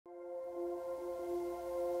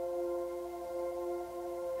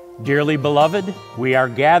Dearly beloved, we are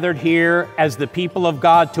gathered here as the people of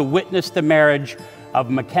God to witness the marriage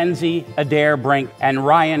of Mackenzie Adair Brink and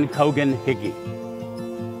Ryan Cogan Hickey.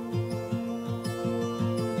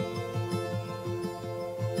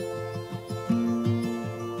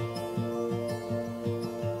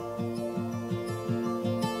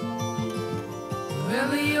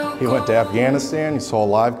 He went to Afghanistan, he saw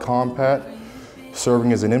live combat,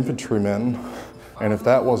 serving as an infantryman, and if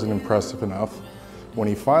that wasn't impressive enough, when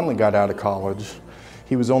he finally got out of college,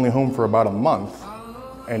 he was only home for about a month,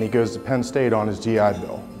 and he goes to Penn State on his GI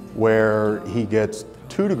Bill, where he gets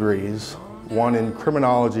 2 degrees, one in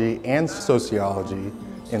criminology and sociology,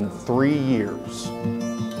 in 3 years.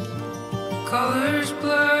 Colors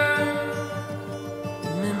blur,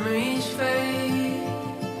 memories fade,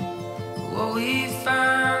 what we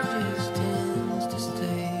found just tends to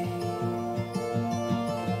stay.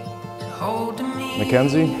 Hold to me.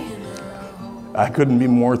 Mackenzie, I couldn't be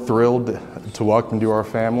more thrilled to welcome you to our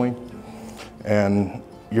family, and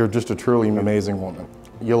you're just a truly amazing woman.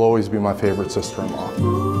 You'll always be my favorite sister-in-law.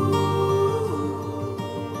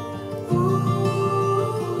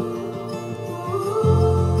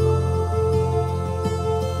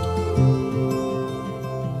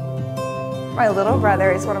 My little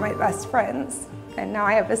brother is one of my best friends, and now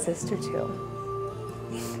I have a sister too,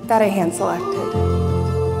 that I hand-selected.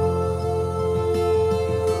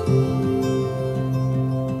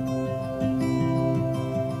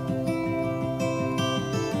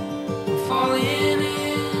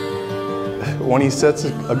 When he sets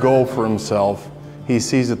a goal for himself, he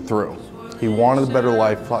sees it through. He wanted a better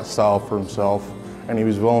lifestyle for himself, and he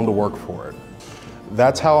was willing to work for it.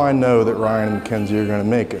 That's how I know that Ryan and Mackenzie are going to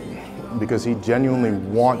make it, because he genuinely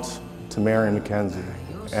wants to marry Mackenzie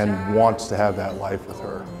and wants to have that life with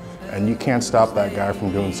her. And you can't stop that guy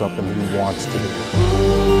from doing something he wants to do.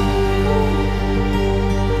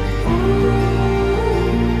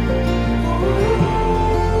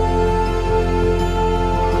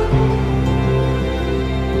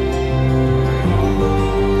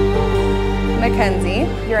 Mackenzie,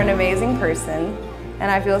 you're an amazing person, and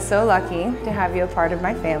I feel so lucky to have you a part of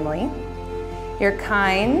my family. You're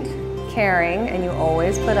kind, caring, and you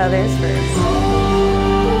always put others first.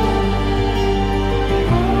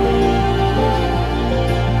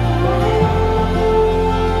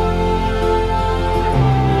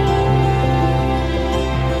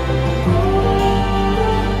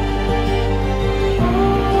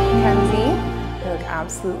 Mackenzie, you look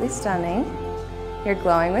absolutely stunning. You're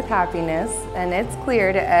glowing with happiness, and it's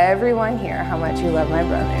clear to everyone here how much you love my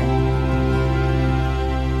brother.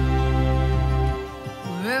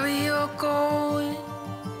 Wherever you're going,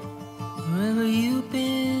 wherever you've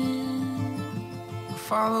been, I'll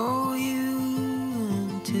follow you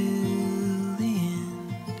until the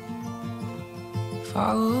end.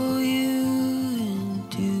 Follow you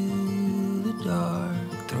into the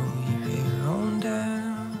dark, throw your hair on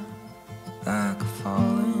down like a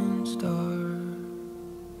falling star.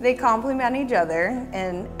 They complement each other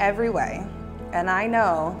in every way, and I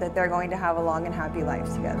know that they're going to have a long and happy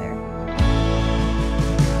life together.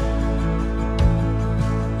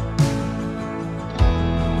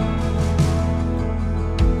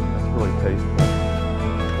 That's really tasteful.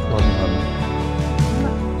 Love you, honey.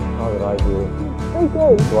 How did I do it?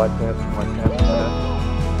 Okay. Do I cancel my cancel?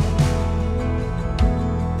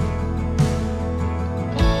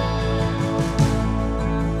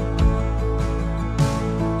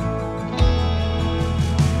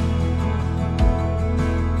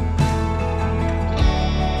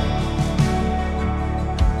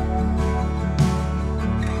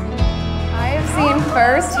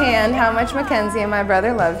 Firsthand how much Mackenzie and my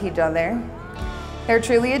brother love each other. They're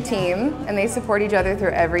truly a team, and they support each other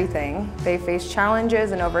through everything. They face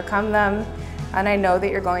challenges and overcome them, and I know that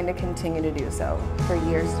you're going to continue to do so for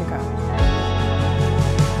years to come.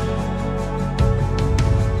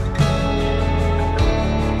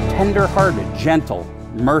 Tender-hearted, gentle,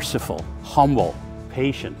 merciful, humble,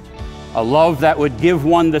 patient. A love that would give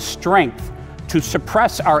one the strength to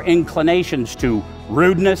suppress our inclinations to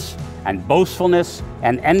rudeness and boastfulness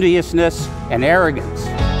and enviousness and arrogance.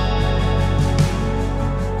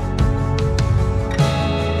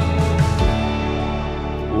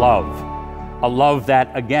 Love. A love that,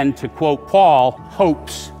 again, to quote Paul,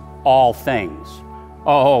 hopes all things.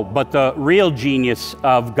 Oh, but the real genius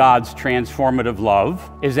of God's transformative love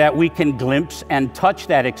is that we can glimpse and touch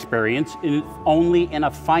that experience only in a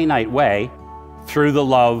finite way through the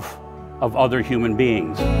love of other human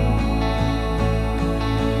beings.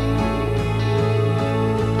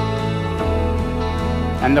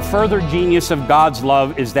 And the further genius of God's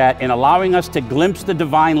love is that in allowing us to glimpse the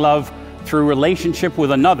divine love through relationship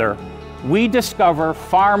with another, we discover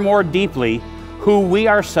far more deeply who we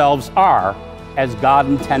ourselves are as God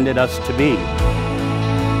intended us to be.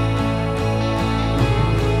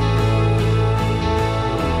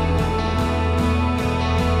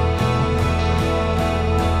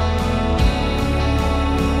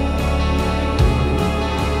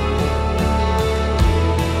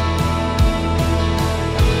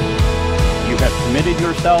 You have committed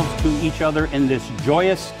yourselves to each other in this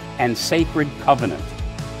joyous and sacred covenant.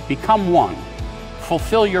 Become one.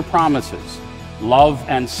 Fulfill your promises. Love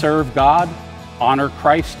and serve God, honor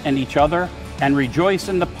Christ and each other, and rejoice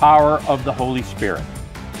in the power of the Holy Spirit.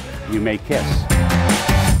 You may kiss.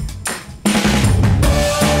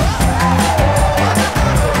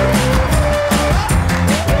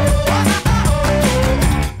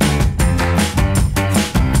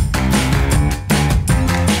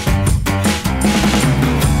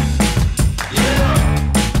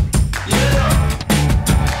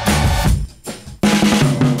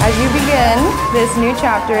 This new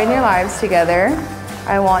chapter in your lives together,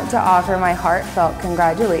 I want to offer my heartfelt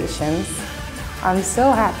congratulations. I'm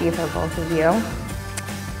so happy for both of you,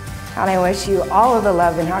 and I wish you all of the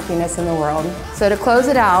love and happiness in the world. So to close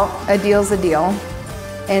it out, a deal's a deal.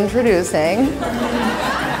 Introducing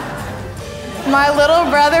my little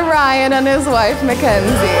brother Ryan and his wife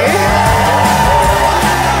Mackenzie.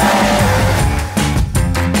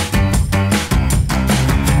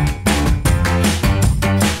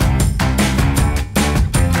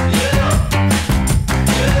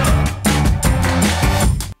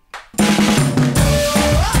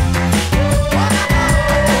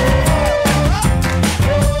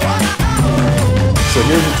 So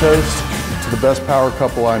here's a toast to the best power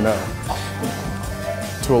couple I know.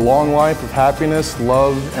 To a long life of happiness,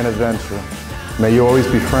 love, and adventure. May you always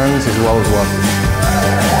be friends as well as lovers.